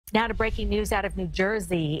Now to breaking news out of New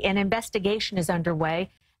Jersey. An investigation is underway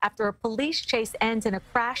after a police chase ends in a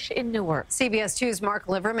crash in Newark. CBS 2's Marc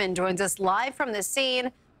Liverman joins us live from the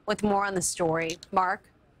scene with more on the story. Marc?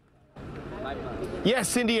 Yes,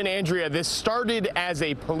 Cindy and Andrea, this started as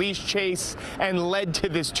a police chase and led to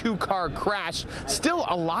this two-car crash. Still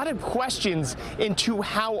a lot of questions into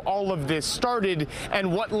how all of this started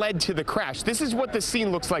and what led to the crash. This is what the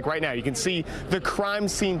scene looks like right now. You can see the crime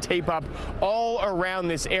scene tape up all around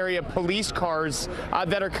this area, police cars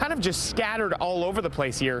that are kind of just scattered all over the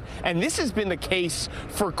place here. And this has been the case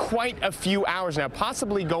for quite a few hours now,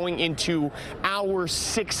 possibly going into hour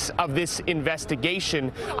 6 of this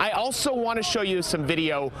investigation. I also want to show you some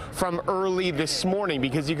video from early this morning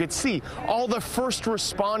because you could see all the first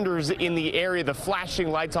responders in the area, the flashing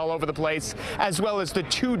lights all over the place, as well as the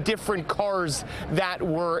 2 different cars that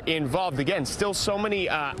were involved. Again, still so many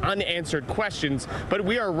unanswered questions, but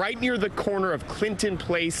we are right near the corner of Clinton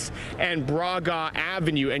Place and Braga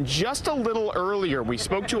Avenue. And just a little earlier, we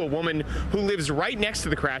spoke to a woman who lives right next to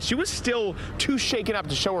the crash. She was still too shaken up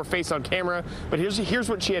to show her face on camera, but here's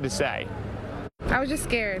what she had to say. I was just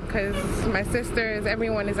scared because my sisters,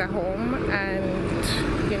 everyone is at home,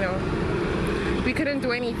 and, you know, we couldn't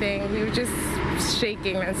do anything. We were just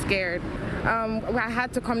shaking and scared. I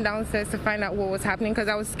had to come downstairs to find out what was happening because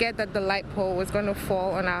I was scared that the light pole was going to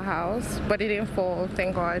fall on our house, but it didn't fall,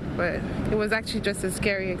 thank God. But it was actually just a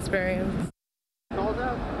scary experience.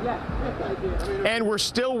 And we're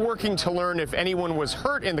still working to learn if anyone was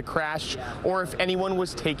hurt in the crash or if anyone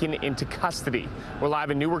was taken into custody. We're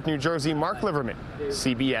live in Newark, New Jersey. Marc Liverman,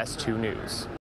 CBS 2 News.